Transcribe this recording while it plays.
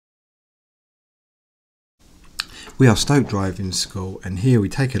We are Stoke Driving School, and here we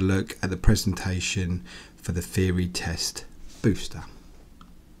take a look at the presentation for the theory test booster.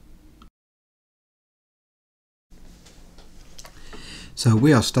 So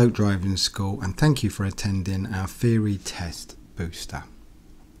we are Stoke Driving School, and thank you for attending our theory test booster.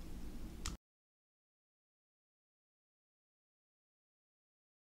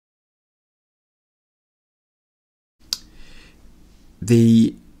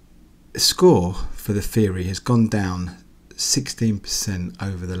 The score for the theory has gone down 16%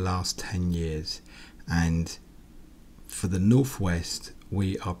 over the last 10 years, and for the Northwest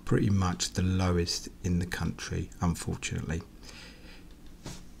we are pretty much the lowest in the country, unfortunately.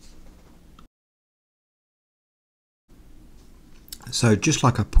 So just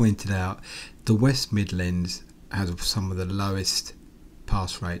like I pointed out, the West Midlands has some of the lowest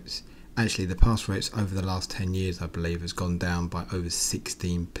pass rates. Actually, the pass rates over the last 10 years, I believe, has gone down by over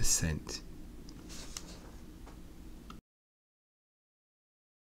 16%.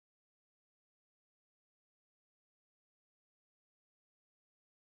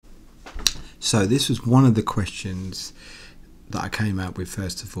 So this was one of the questions that I came out with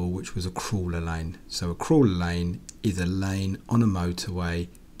first of all, which was a crawler lane. So a crawler lane is a lane on a motorway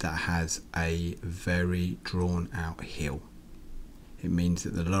that has a very drawn out hill. It means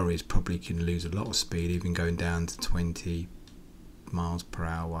that the lorries probably can lose a lot of speed, even going down to 20 miles per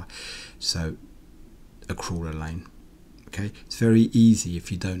hour. So a crawler lane. Okay, it's very easy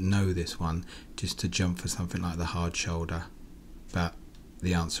if you don't know this one just to jump for something like the hard shoulder, but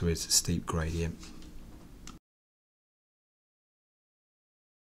the answer is a steep gradient.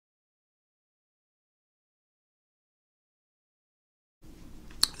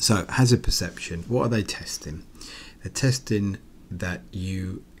 So hazard perception, what are they testing? They're testing that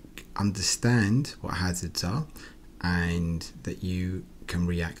you understand what hazards are and that you can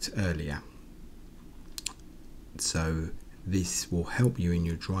react earlier. So this will help you in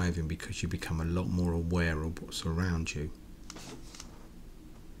your driving because you become a lot more aware of what's around you.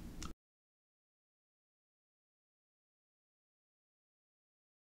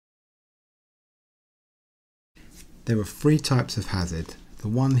 There are three types of hazard. The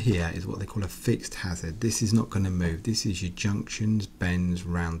one here is what they call a fixed hazard. This is not going to move. This is your junctions, bends,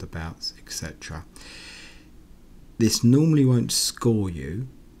 roundabouts, etc. This normally won't score you,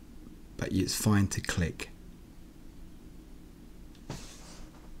 but it's fine to click.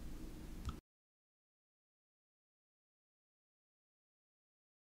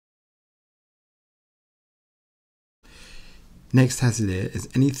 Next hazard here is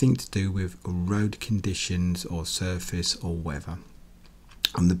anything to do with road conditions or surface or weather.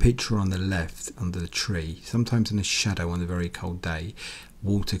 On the picture on the left, under the tree, sometimes in a shadow on a very cold day,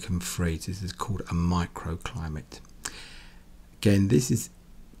 water can freeze. This is called a microclimate. Again, this is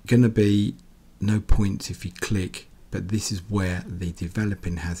going to be no points if you click, but this is where the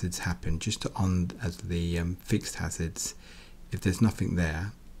developing hazards happen. Just on as the fixed hazards, if there's nothing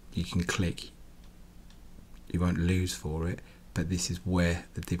there, you can click. You won't lose for it, but this is where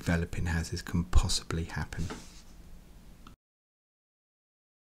the developing hazards can possibly happen.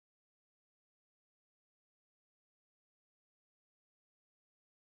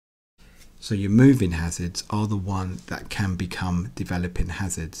 So your moving hazards are the one that can become developing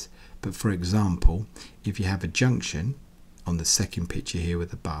hazards. But for example, if you have a junction on the second picture here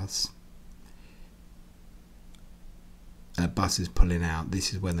with a bus, and a bus is pulling out,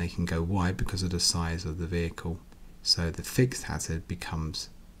 this is when they can go wide because of the size of the vehicle. So the fixed hazard becomes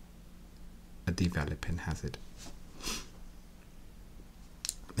a developing hazard.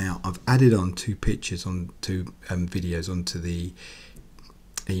 Now I've added on two pictures on two videos onto the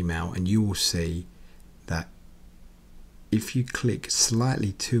email, and you will see that if you click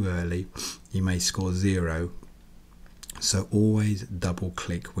slightly too early you may score 0. So always double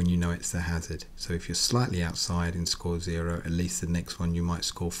click when you know it's a hazard. So if you're slightly outside and score 0, at least the next one you might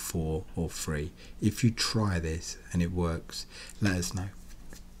score 4 or 3. If you try this and it works, let us know.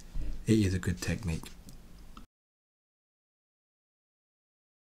 It is a good technique.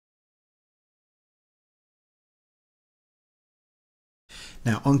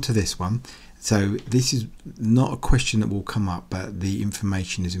 Now onto this one. So this is not a question that will come up, but the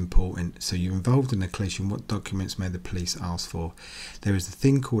information is important. So you're involved in a collision. What documents may the police ask for? There is a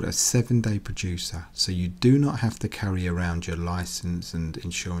thing called a 7-day producer. So you do not have to carry around your license and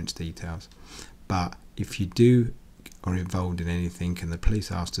insurance details. But if you do are involved in anything and the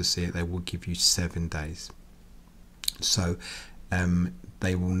police ask to see it, they will give you 7 days. So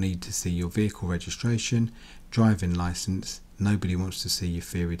they will need to see your vehicle registration, driving license. Nobody wants to see your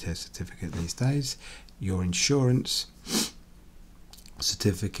theory test certificate these days. Your insurance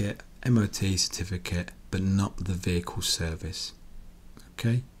certificate, MOT certificate, but not the vehicle service.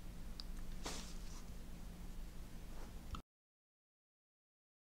 Okay.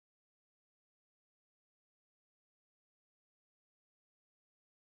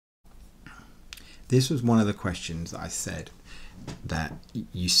 This was one of the questions that I said that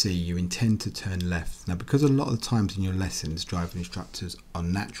you see you intend to turn left. Now, because a lot of the times in your lessons driving instructors are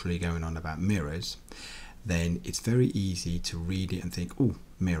naturally going on about mirrors, then it's very easy to read it and think, oh,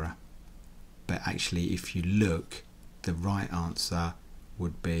 mirror. But actually, if you look, the right answer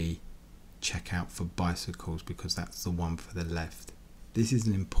would be check out for bicycles, because that's the one for the left. This is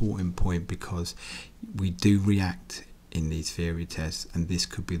an important point because we do react in these theory tests, and this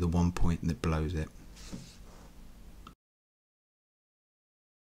could be the one point that blows it.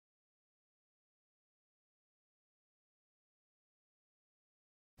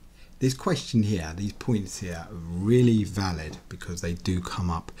 This question here, these points here, are really valid because they do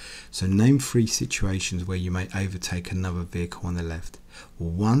come up. So name 3 situations where you may overtake another vehicle on the left. Well,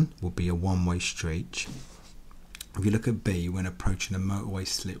 one will be a one-way street. If you look at B, when approaching a motorway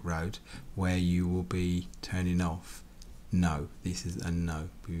slip road where you will be turning off, no, this is a no.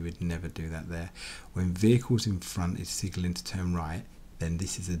 We would never do that there. When vehicles in front is signalling to turn right, then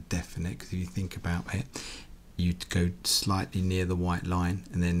this is a definite, because if you think about it, you'd go slightly near the white line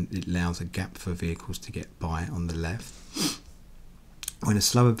and then it allows a gap for vehicles to get by on the left. When a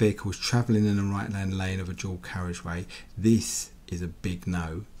slower vehicle is travelling in the right hand lane of a dual carriageway, this is a big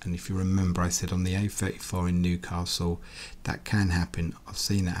no. And if you remember, I said on the A34 in Newcastle, that can happen. I've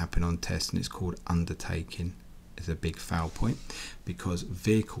seen that happen on tests, and it's called undertaking. It's a big foul point because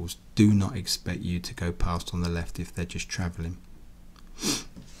vehicles do not expect you to go past on the left if they're just travelling.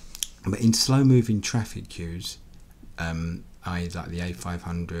 But in slow moving traffic queues, i.e. like the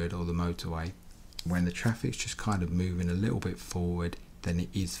A500 or the motorway, when the traffic's just kind of moving a little bit forward, then it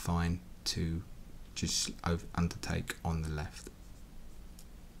is fine to just undertake on the left.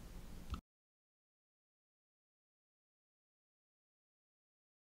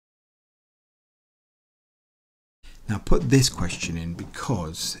 Now put this question in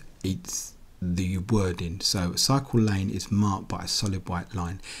because it's the wording. So cycle lane is marked by a solid white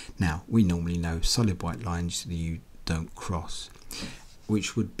line. Now we normally know solid white lines that you don't cross,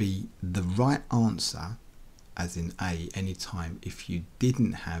 which would be the right answer, as in A, anytime if you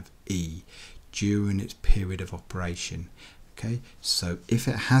didn't have E during its period of operation. Okay, so if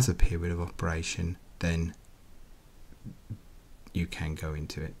it has a period of operation, then you can go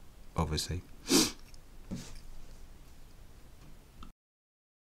into it, obviously.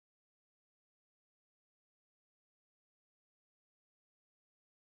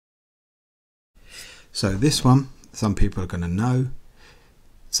 So this one, some people are going to know,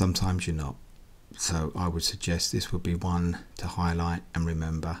 sometimes you're not. So I would suggest this would be one to highlight and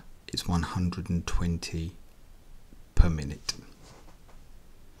remember. It's 120 per minute.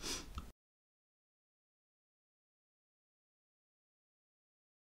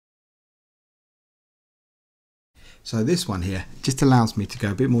 So this one here just allows me to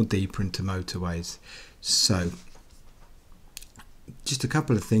go a bit more deeper into motorways. So just a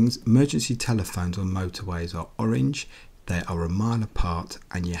couple of things. Emergency telephones on motorways are orange. They are a mile apart,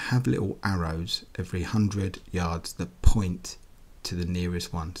 and you have little arrows every 100 yards that point to the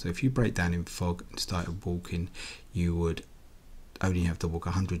nearest one. So if you break down in fog and started walking, you would only have to walk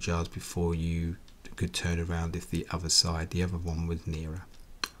 100 yards before you could turn around if the other side, the other one, was nearer.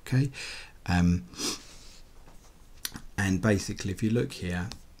 Okay, and basically if you look here,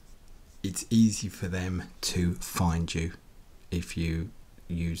 it's easy for them to find you if you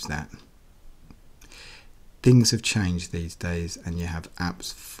use that. Things have changed these days, and you have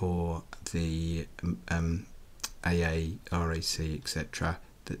apps for the AA, RAC, etc.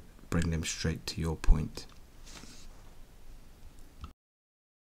 that bring them straight to your point.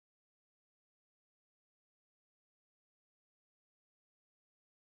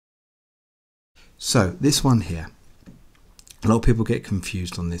 So this one here, a lot of people get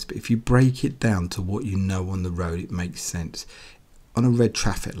confused on this, but if you break it down to what you know on the road, it makes sense. On a red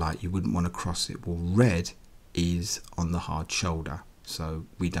traffic light, you wouldn't want to cross it. Well, red is on the hard shoulder, so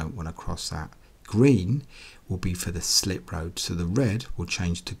we don't want to cross that. Green will be for the slip road, so the red will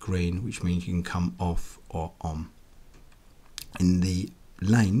change to green, which means you can come off or on. In the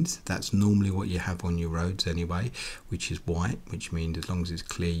lanes, that's normally what you have on your roads anyway, which is white, which means as long as it's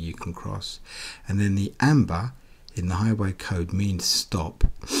clear you can cross. And then the amber in the highway code means stop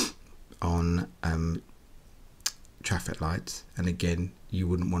on traffic lights, and again you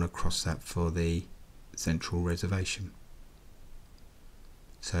wouldn't want to cross that for the central reservation.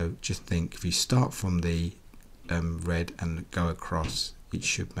 So just think, if you start from the red and go across, it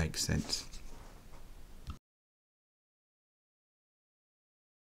should make sense.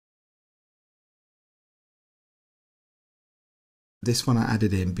 This one I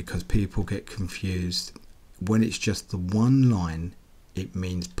added in because people get confused. When it's just the one line, it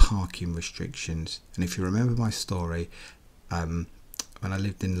means parking restrictions. And if you remember my story, when I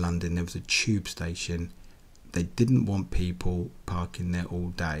lived in London, there was a tube station. They didn't want people parking there all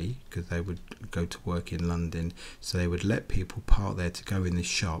day because they would go to work in London, so they would let people park there to go in the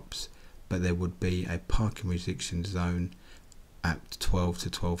shops, but there would be a parking restriction zone at 12 to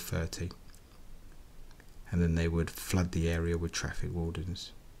 12:30, and then they would flood the area with traffic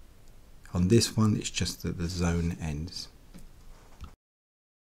wardens. On this one, it's just that the zone ends.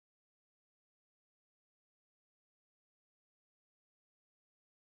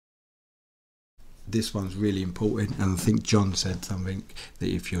 This one's really important, and I think John said something that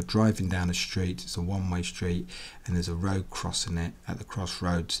if you're driving down a street, it's a one-way street and there's a road crossing it at the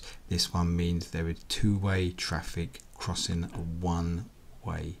crossroads, this one means there is two-way traffic crossing a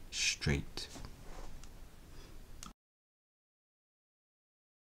one-way street.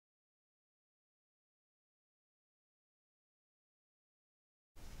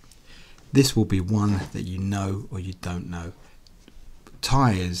 This will be one that you know or you don't know.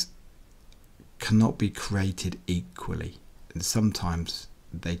 Tyres cannot be created equally, and sometimes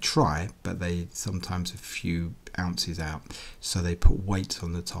they try, but they sometimes a few ounces out, so they put weights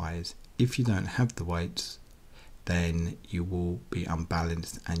on the tyres. If you don't have the weights, then you will be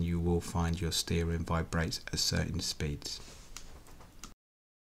unbalanced and you will find your steering vibrates at certain speeds.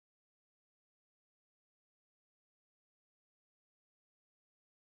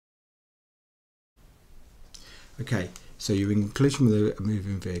 Okay, so you're in collision with a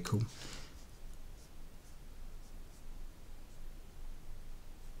moving vehicle.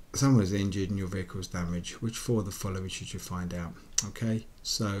 Someone is injured and your vehicle is damaged. Which four of the following should you find out? Okay,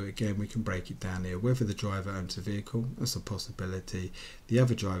 so again we can break it down here. Whether the driver owns the vehicle, that's a possibility. The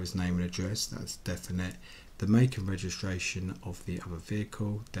other driver's name and address, that's definite. The make and registration of the other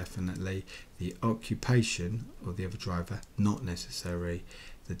vehicle, definitely. The occupation of the other driver, not necessary.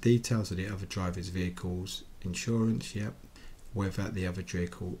 The details of the other driver's vehicle's insurance, yep. Whether the other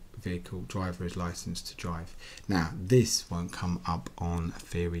vehicle driver is licensed to drive. Now this won't come up on a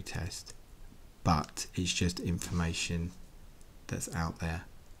theory test, but it's just information that's out there,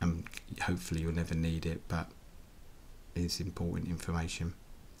 and hopefully you'll never need it, but it's important information.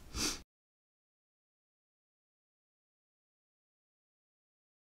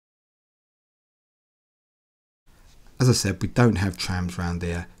 As I said, we don't have trams around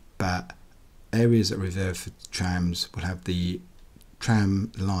here, but areas that are reserved for trams will have the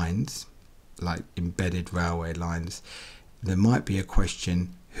tram lines, like embedded railway lines. There might be a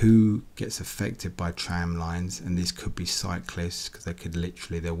question, who gets affected by tram lines? And this could be cyclists, because they could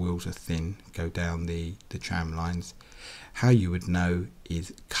literally, their wheels are thin, go down the tram lines. How you would know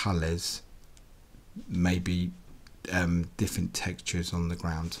is colours, maybe different textures on the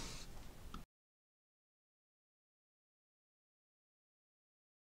ground.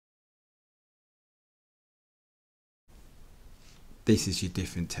 This is your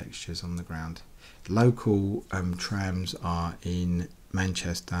different textures on the ground. Local trams are in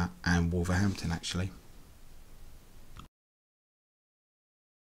Manchester and Wolverhampton actually.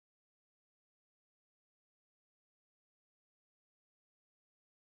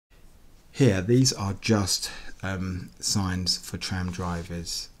 Here, these are just signs for tram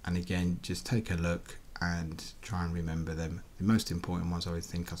drivers, and again, just take a look and try and remember them. The most important ones I always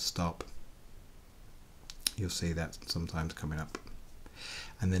think are stop. You'll see that sometimes coming up.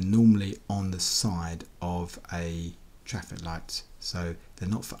 And they're normally on the side of a traffic light, so they're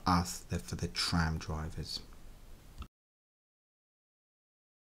not for us, they're for the tram drivers.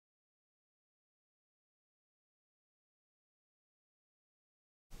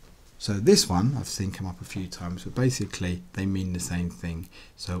 So this one I've seen come up a few times, but basically they mean the same thing.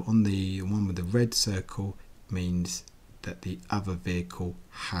 So on the one with the red circle means that the other vehicle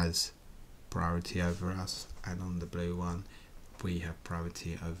has priority over us, and on the blue one we have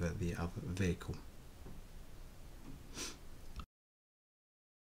priority over the other vehicle.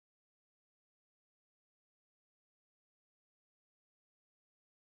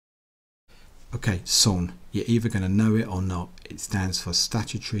 Okay, SON, you're either going to know it or not. It stands for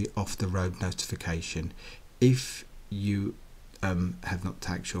Statutory Off the Road Notification. If you have not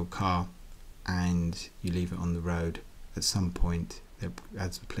taxed your car and you leave it on the road, at some point,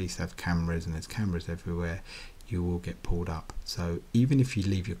 as the police have cameras and there's cameras everywhere, you will get pulled up. So even if you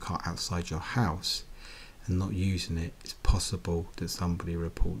leave your car outside your house and not using it, it's possible that somebody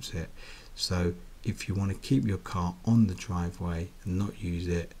reports it. So if you want to keep your car on the driveway and not use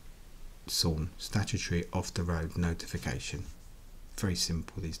it, SORN, statutory off the road notification. Very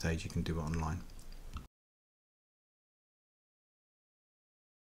simple these days, you can do it online.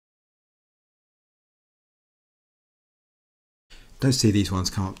 Don't see these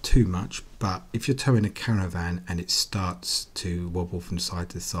ones come up too much, but if you're towing a caravan and it starts to wobble from side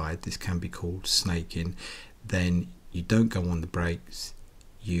to side, this can be called snaking. Then you don't go on the brakes,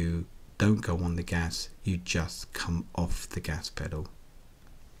 you don't go on the gas, you just come off the gas pedal.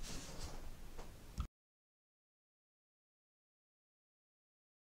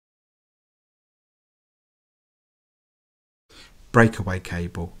 Breakaway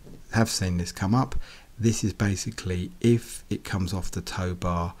cable, have seen this come up. This is basically if it comes off the tow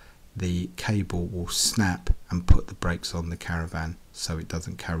bar, the cable will snap and put the brakes on the caravan so it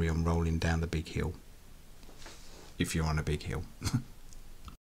doesn't carry on rolling down the big hill, if you're on a big hill.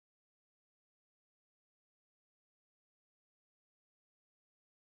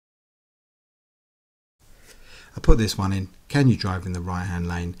 I put this one in, can you drive in the right hand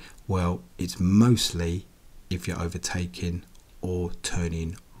lane? Well, it's mostly if you're overtaking or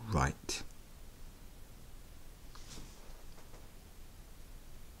turning right.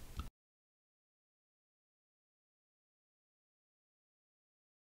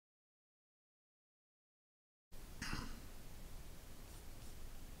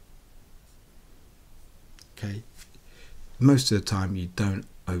 Okay, most of the time you don't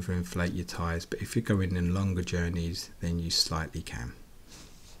overinflate your tyres, but if you're going in longer journeys then you slightly can.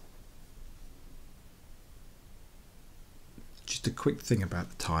 Just a quick thing about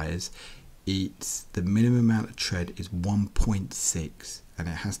the tyres, it's the minimum amount of tread is 1.6 and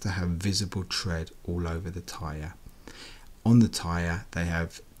it has to have visible tread all over the tyre. On the tyre they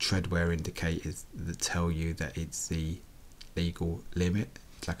have tread wear indicators that tell you that it's the legal limit.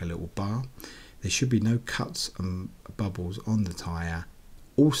 It's like a little bar. There should be no cuts and bubbles on the tyre.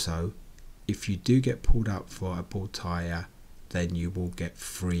 Also, if you do get pulled up for a bald tyre, then you will get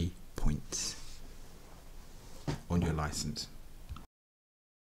 3 points on your licence.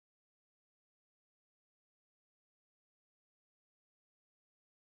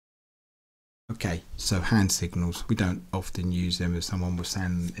 Okay, so hand signals, we don't often use them, as someone was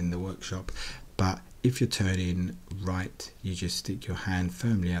saying in the workshop, but if you're turning right, you just stick your hand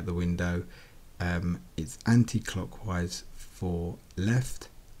firmly out the window. It's anti-clockwise for left,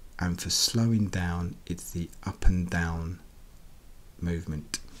 and for slowing down it's the up and down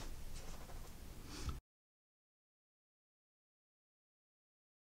movement.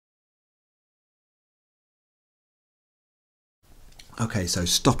 Okay, so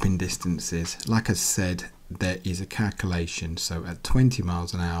stopping distances, like I said, there is a calculation. So at 20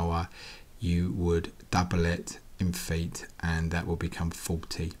 miles an hour you would double it in feet and that will become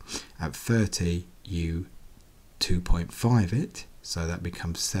 40. At 30 you 2.5 it, so that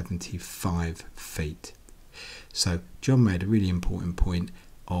becomes 75 feet. So John made a really important point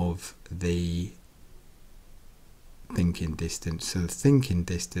of the thinking distance. So the thinking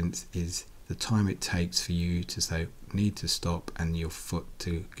distance is the time it takes for you to say need to stop and your foot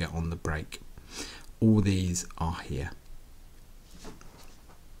to get on the brake. All these are here.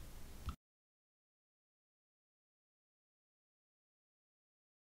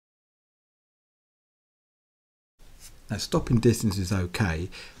 Now stopping distance is okay,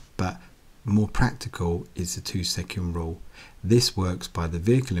 but more practical is the 2-second rule. This works by the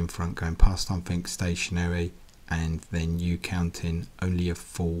vehicle in front going past something stationary and then you counting only a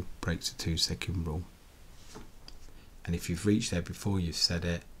full breaks the 2-second rule. And if you've reached there before you've said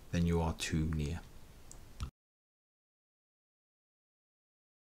it, then you are too near.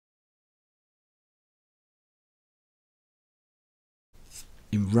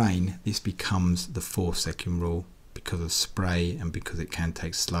 In rain, this becomes the 4-second rule because of spray and because it can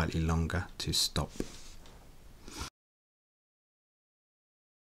take slightly longer to stop.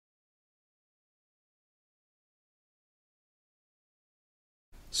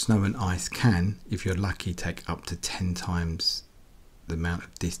 Snow and ice can, if you're lucky, take up to 10 times the amount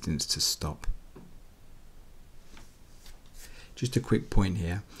of distance to stop. Just a quick point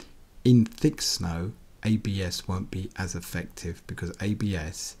here, in thick snow ABS won't be as effective because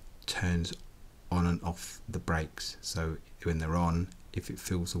ABS turns on and off the brakes, so when they're on, if it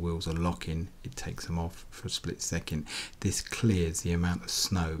feels the wheels are locking, it takes them off for a split second. This clears the amount of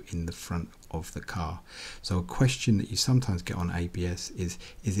snow in the front of the car. So a question that you sometimes get on ABS is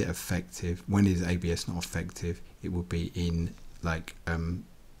it effective? When is ABS not effective? It will be in like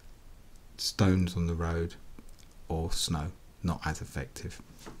stones on the road or snow, not as effective.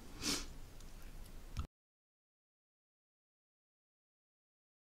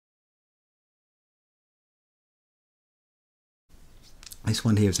 This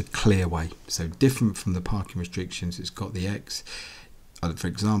one here is a clear way, so different from the parking restrictions. It's got the X. For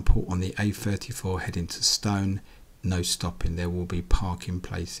example, on the A34 heading to Stone, no stopping. There will be parking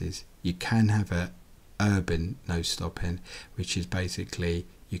places. You can have a urban no stopping, which is basically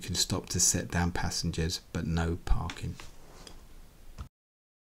you can stop to set down passengers, but no parking.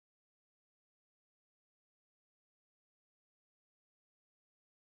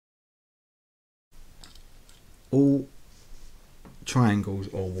 All triangles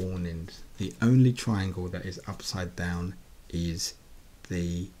or warnings. The only triangle that is upside down is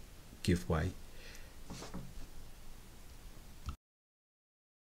the give way.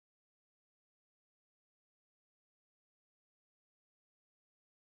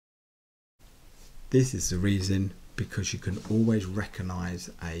 This is the reason, because you can always recognize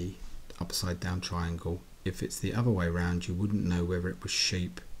a upside down triangle. If it's the other way around, you wouldn't know whether it was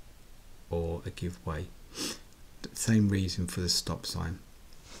sheep or a give way. Same reason for the stop sign.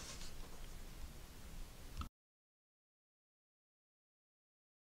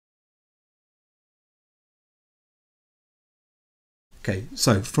 Okay,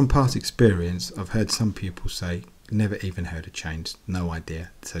 so from past experience, I've heard some people say, never even heard of chains, no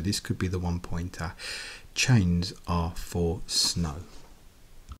idea. So this could be the one pointer. Chains are for snow.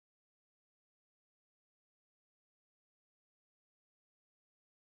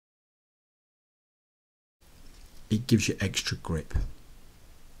 It gives you extra grip.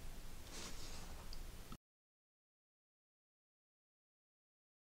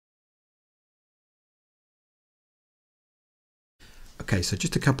 Okay, so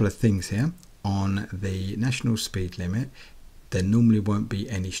just a couple of things here. On the national speed limit, there normally won't be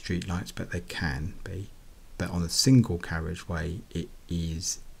any street lights, but there can be. But on a single carriageway, it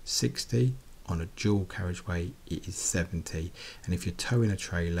is 60. On a dual carriageway, it is 70. And if you're towing a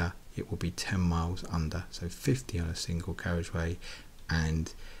trailer, it will be 10 miles under. So 50 on a single carriageway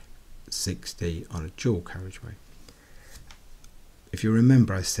and 60 on a dual carriageway. If you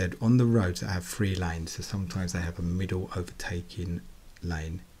remember, I said on the roads that have 3 lanes, so sometimes they have a middle overtaking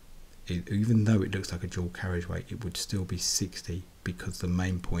lane. Even though it looks like a dual carriageway, it would still be 60, because the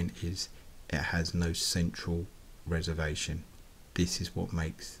main point is it has no central reservation. This is what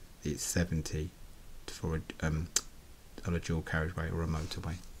makes it 70 for on a dual carriageway or a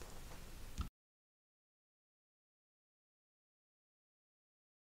motorway.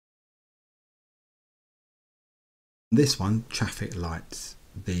 This one, traffic lights,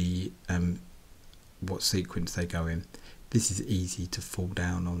 the what sequence they go in. This is easy to fall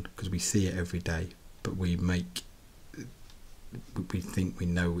down on because we see it every day, but we think we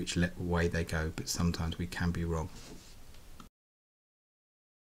know which way they go, but sometimes we can be wrong.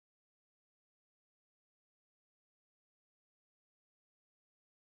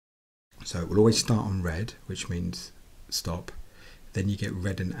 So it will always start on red, which means stop. Then you get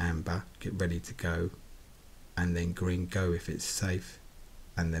red and amber, get ready to go, and then green, go if it's safe,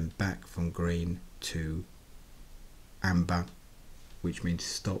 and then back from green to amber, which means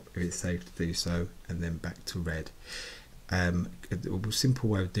stop if it's safe to do so, and then back to red. A simple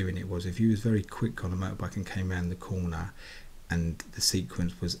way of doing it was, if you was very quick on a motorbike and came around the corner and the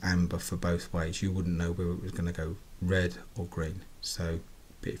sequence was amber for both ways, you wouldn't know whether it was going to go red or green. So,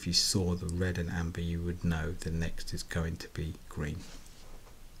 but if you saw the red and amber, you would know the next is going to be green.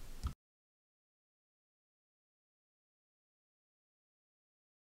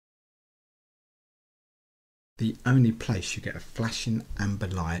 The only place you get a flashing amber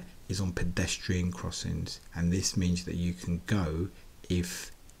light is on pedestrian crossings, and this means that you can go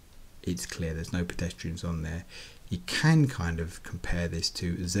if it's clear, there's no pedestrians on there. You can kind of compare this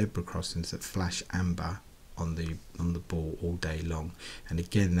to zebra crossings that flash amber on the ball all day long, and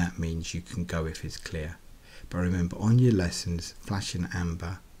again that means you can go if it's clear. But remember, on your lessons, flashing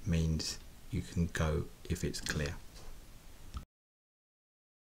amber means you can go if it's clear.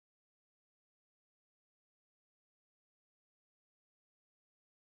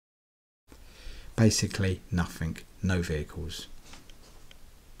 Basically nothing, no vehicles.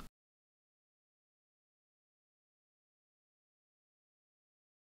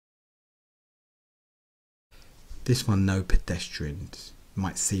 This one, no pedestrians. You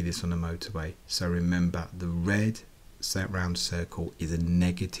might see this on a motorway. So remember, the red round circle is a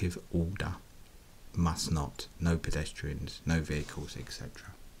negative order. Must not, no pedestrians, no vehicles,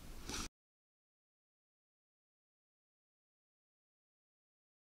 etc.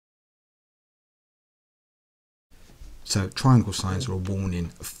 So triangle signs are a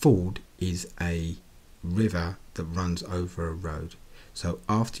warning. A ford is a river that runs over a road. So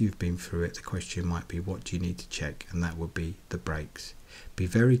after you've been through it, the question might be, what do you need to check? And that would be the brakes. Be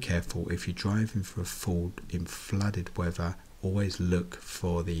very careful if you're driving for a ford in flooded weather always look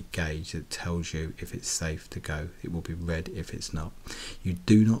for the gauge that tells you if it's safe to go. It will be red if it's not. You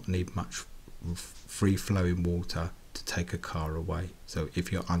do not need much free flowing water to take a car away, so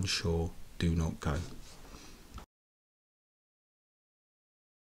if you're unsure, do not go.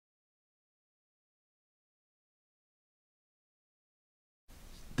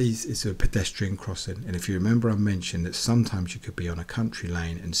 This is a pedestrian crossing, and if you remember, I mentioned that sometimes you could be on a country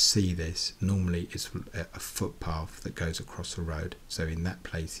lane and see this. Normally it's a footpath that goes across the road, so in that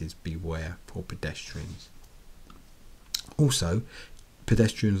places beware for pedestrians. Also,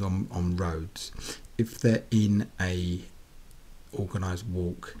 pedestrians on roads, if they're in a organised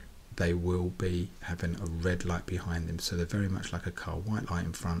walk, they will be having a red light behind them, so they're very much like a car, white light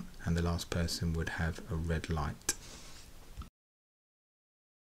in front, and the last person would have a red light.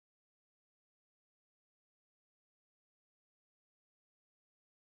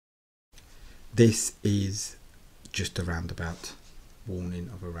 This is just a roundabout, warning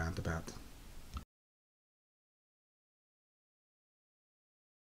of a roundabout.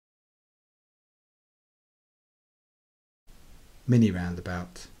 Mini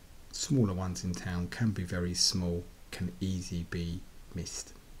roundabout, smaller ones in town can be very small, can easily be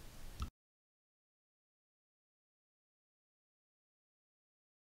missed.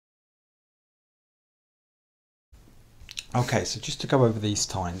 Okay, so just to go over these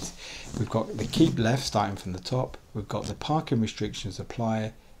signs, we've got the keep left starting from the top, we've got the parking restrictions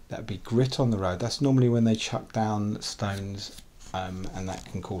apply, that would be grit on the road, that's normally when they chuck down stones and that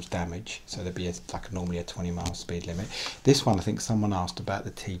can cause damage, so there'd be normally a 20-mile speed limit. This one, I think someone asked about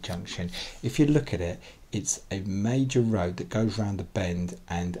the T-junction. If you look at it, it's a major road that goes round the bend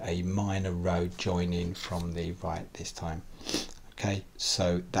and a minor road joining from the right this time. Okay,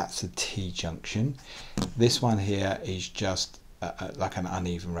 so that's a T-junction. This one here is just like an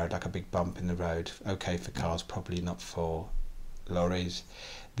uneven road, like a big bump in the road. Okay for cars, probably not for lorries.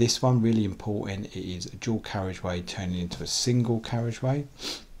 This one, really important, it is a dual carriageway turning into a single carriageway.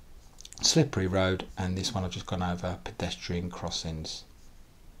 Slippery road, and this one I've just gone over, pedestrian crossings.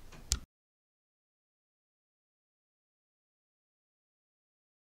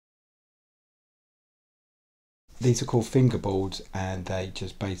 These are called fingerboards, and they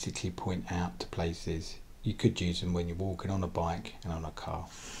just basically point out to places. You could use them when you're walking on a bike and on a car,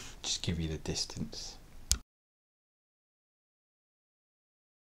 just give you the distance.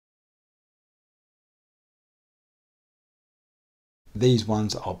 These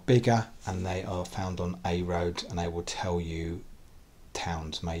ones are bigger and they are found on A roads, and they will tell you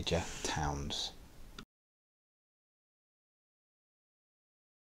towns, major towns.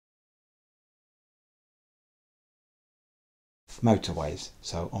 Motorways,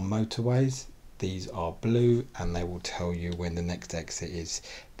 so on motorways these are blue and they will tell you when the next exit is.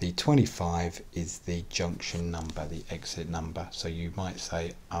 The 25 is the junction number, the exit number, so you might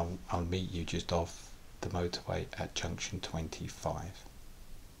say I'll meet you just off the motorway at junction 25.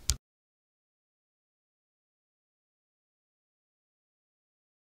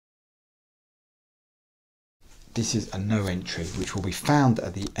 This is a no entry, which will be found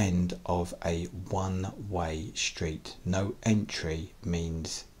at the end of a one-way street. No entry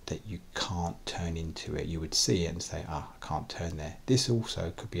means that you can't turn into it. You would see it and say, I can't turn there. This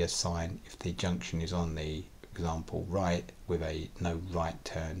also could be a sign if the junction is on the example right with a no right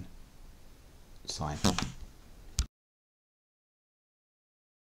turn sign.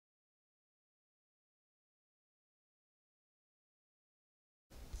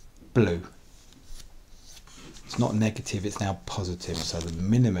 Blue. It's not negative, it's now positive, so the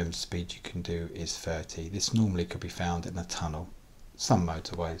minimum speed you can do is 30. This normally could be found in a tunnel, some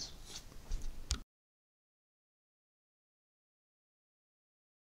motorways.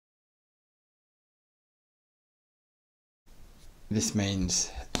 This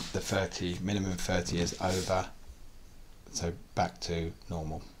means the minimum 30 is over, so back to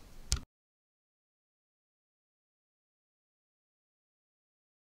normal.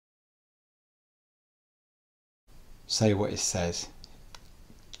 Say what it says.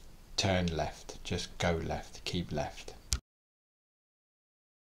 Turn left, just go left, keep left.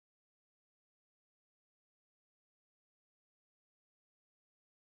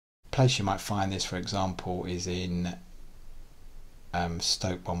 Place you might find this, for example, is in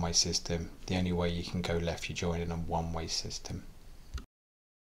Stoke one-way system. The only way you can go left, you join in a one-way system.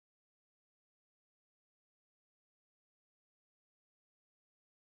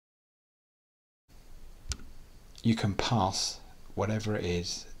 You can pass whatever it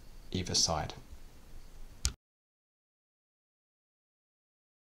is either side.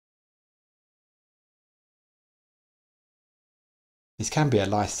 This can be a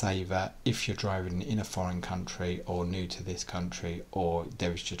lifesaver if you're driving in a foreign country or new to this country, or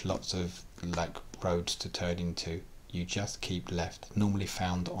there is just lots of like roads to turn into. You just keep left, normally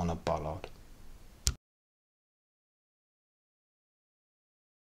found on a bollard.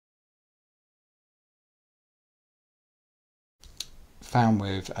 Found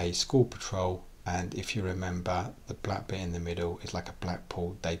with a school patrol, and if you remember, the black bit in the middle is like a black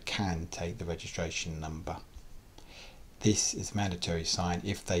pool. They can take the registration number. This is a mandatory sign.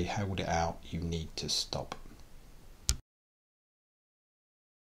 If they hold it out, you need to stop.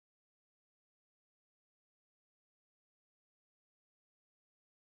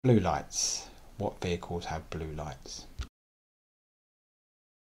 Blue lights. What vehicles have blue lights?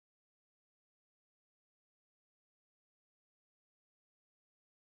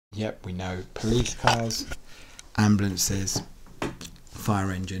 Yep, we know police cars, ambulances,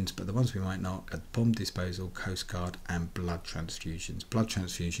 fire engines, but the ones we might not are bomb disposal, coast guard and blood transfusions. Blood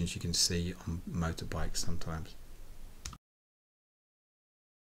transfusions you can see on motorbikes sometimes.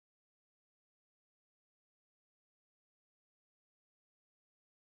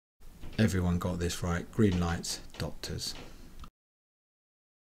 Everyone got this right. Green lights, doctors.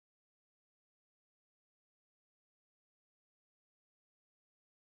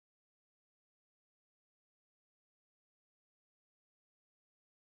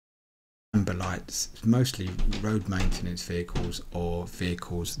 Amber lights, mostly road maintenance vehicles or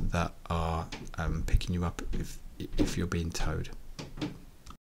vehicles that are picking you up if you're being towed.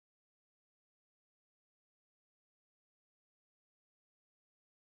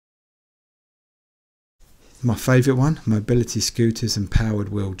 My favourite one, mobility scooters and powered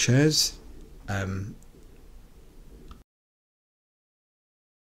wheelchairs.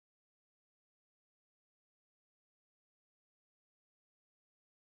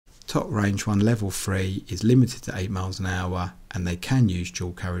 Top range one, level 3, is limited to 8 miles an hour, and they can use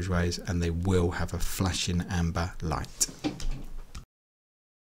dual carriageways, and they will have a flashing amber light.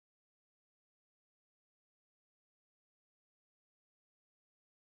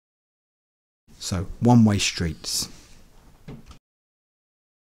 So, one-way streets.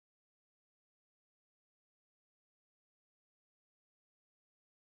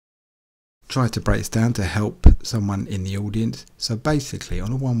 Try to break this down to help someone in the audience. So basically,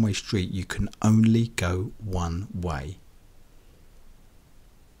 on a one-way street you can only go one way,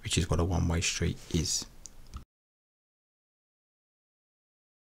 which is what a one-way street is.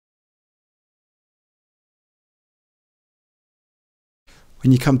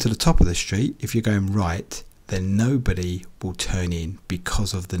 When you come to the top of the street, if you're going right, then nobody will turn in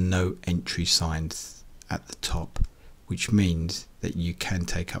because of the no entry signs at the top, which means that you can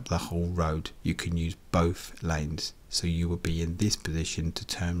take up the whole road. You can use both lanes, so you will be in this position to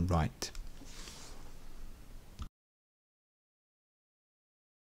turn right.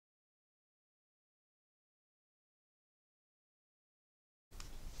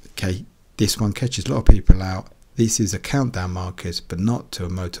 Okay, this one catches a lot of people out. This is a countdown markers, but not to a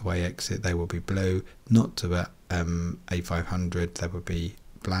motorway exit. They will be blue. Not to a A500, they will be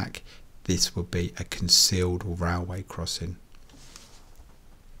black. This will be a concealed railway crossing.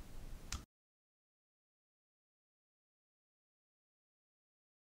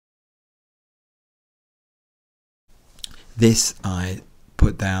 This I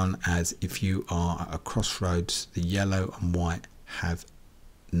put down as if you are at a crossroads, the yellow and white have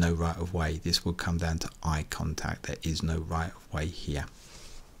no right of way. This will come down to eye contact. There is no right of way here.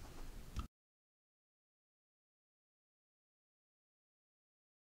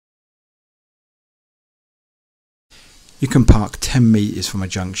 You can park 10 meters from a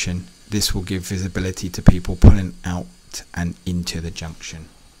junction. This will give visibility to people pulling out and into the junction.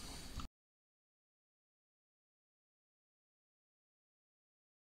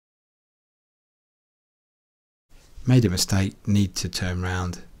 Made a mistake, need to turn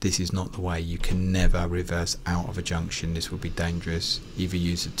round. This is not the way. You can never reverse out of a junction. This will be dangerous. Either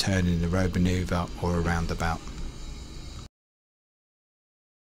use a turn in the road manoeuvre or a roundabout.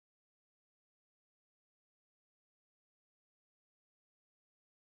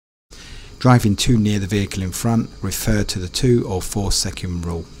 Driving too near the vehicle in front, refer to the 2 or 4 second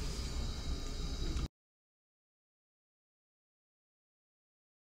rule.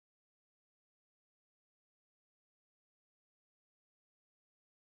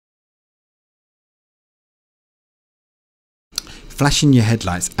 Flashing your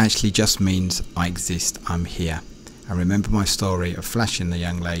headlights actually just means I exist, I'm here. I remember my story of flashing the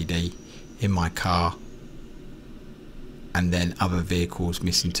young lady in my car, and then other vehicles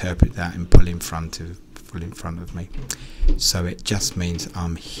misinterpret that and pull in front of me. So it just means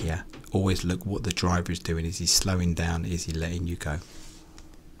I'm here. Always look what the driver is doing. Is he slowing down? Is he letting you go?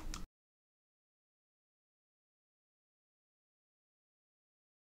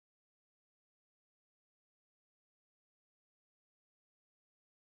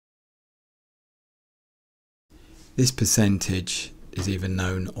 This percentage is either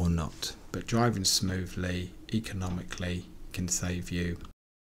known or not, but driving smoothly, economically, can save you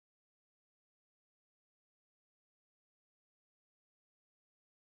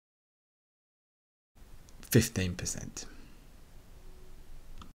 15%.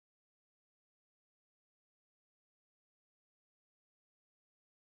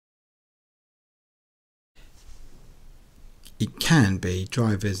 It can be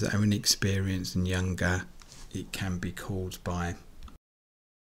drivers that are inexperienced and younger. It can be caused by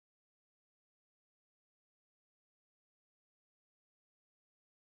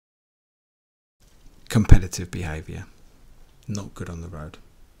competitive behaviour, not good on the road.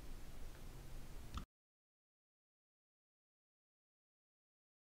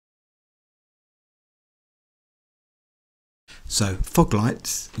 So fog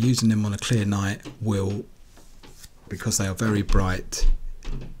lights, using them on a clear night will, because they are very bright,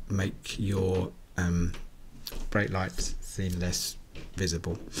 make your brake lights seem less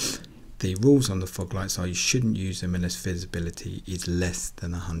visible. The rules on the fog lights are you shouldn't use them unless visibility is less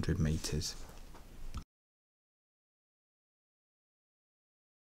than 100 meters.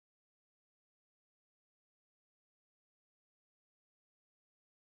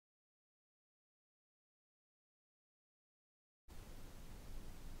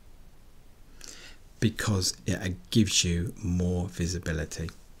 Because it gives you more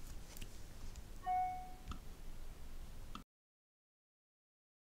visibility.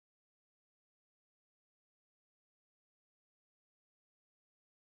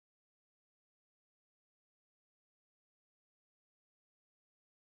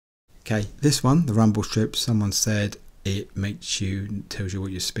 Okay, this one, the rumble strip, someone said it tells you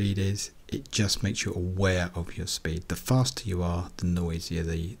what your speed is. It just makes you aware of your speed. The faster you are, the noisier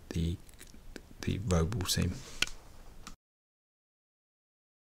the road will seem.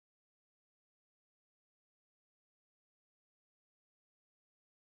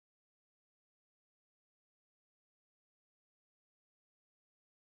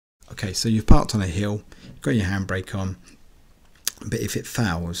 Okay, so you've parked on a hill, you've got your handbrake on, but if it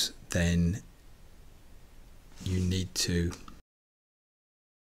fails, then you need to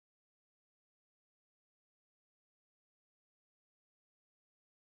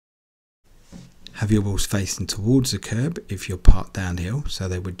have your wheels facing towards the curb if you're parked downhill, so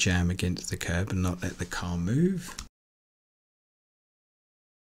they would jam against the curb and not let the car move.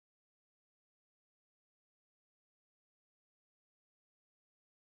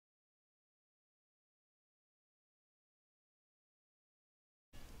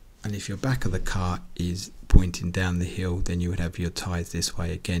 And if your back of the car is pointing down the hill, then you would have your tyres this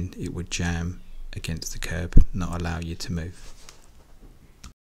way. Again, it would jam against the curb, not allow you to move.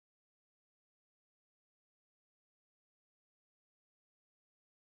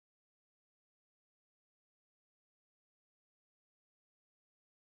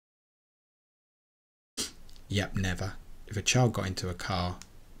 Yep, never. If a child got into a car,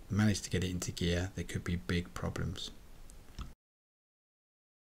 managed to get it into gear, there could be big problems.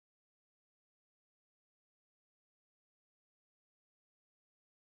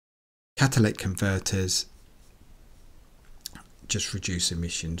 Catalytic converters just reduce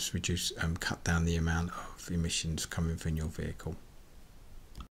emissions, cut down the amount of emissions coming from your vehicle.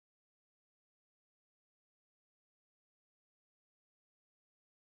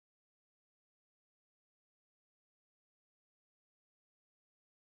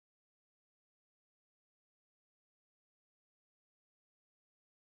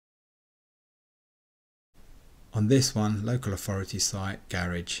 On this one, local authority site,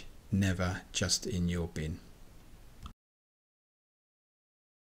 garage, never just in your bin.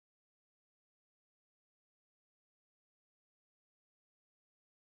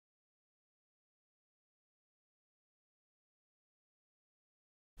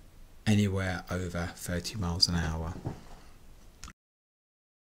 Anywhere over 30 miles an hour.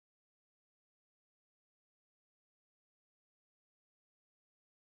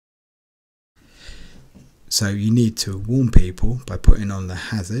 So you need to warn people by putting on the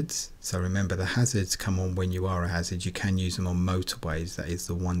hazards. So remember, the hazards come on when you are a hazard. You can use them on motorways. That is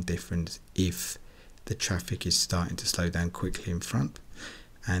the one difference if the traffic is starting to slow down quickly in front,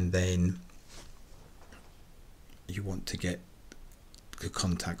 and then you want to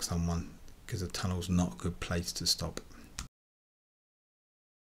contact someone, because a tunnel's not a good place to stop.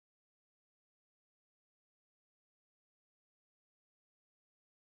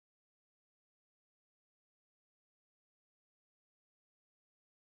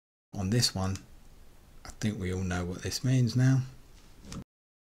 On this one, I think we all know what this means now.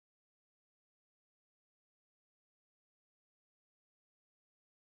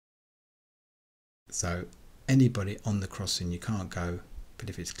 So anybody on the crossing you can't go, but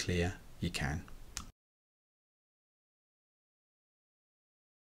if it's clear you can.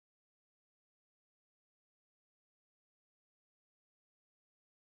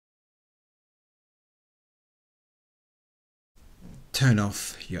 Turn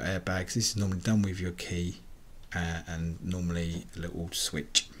off your airbags. This is normally done with your key and normally a little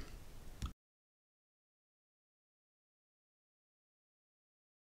switch.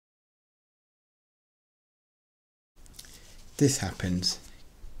 This happens,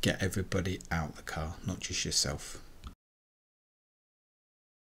 get everybody out the car, not just yourself.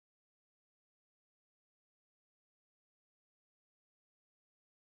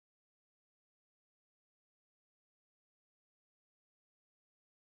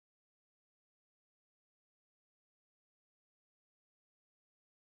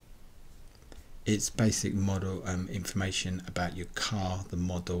 It's basic model information about your car, the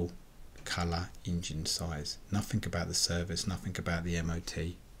model, colour, engine size. Nothing about the service, nothing about the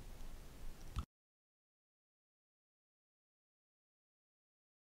MOT.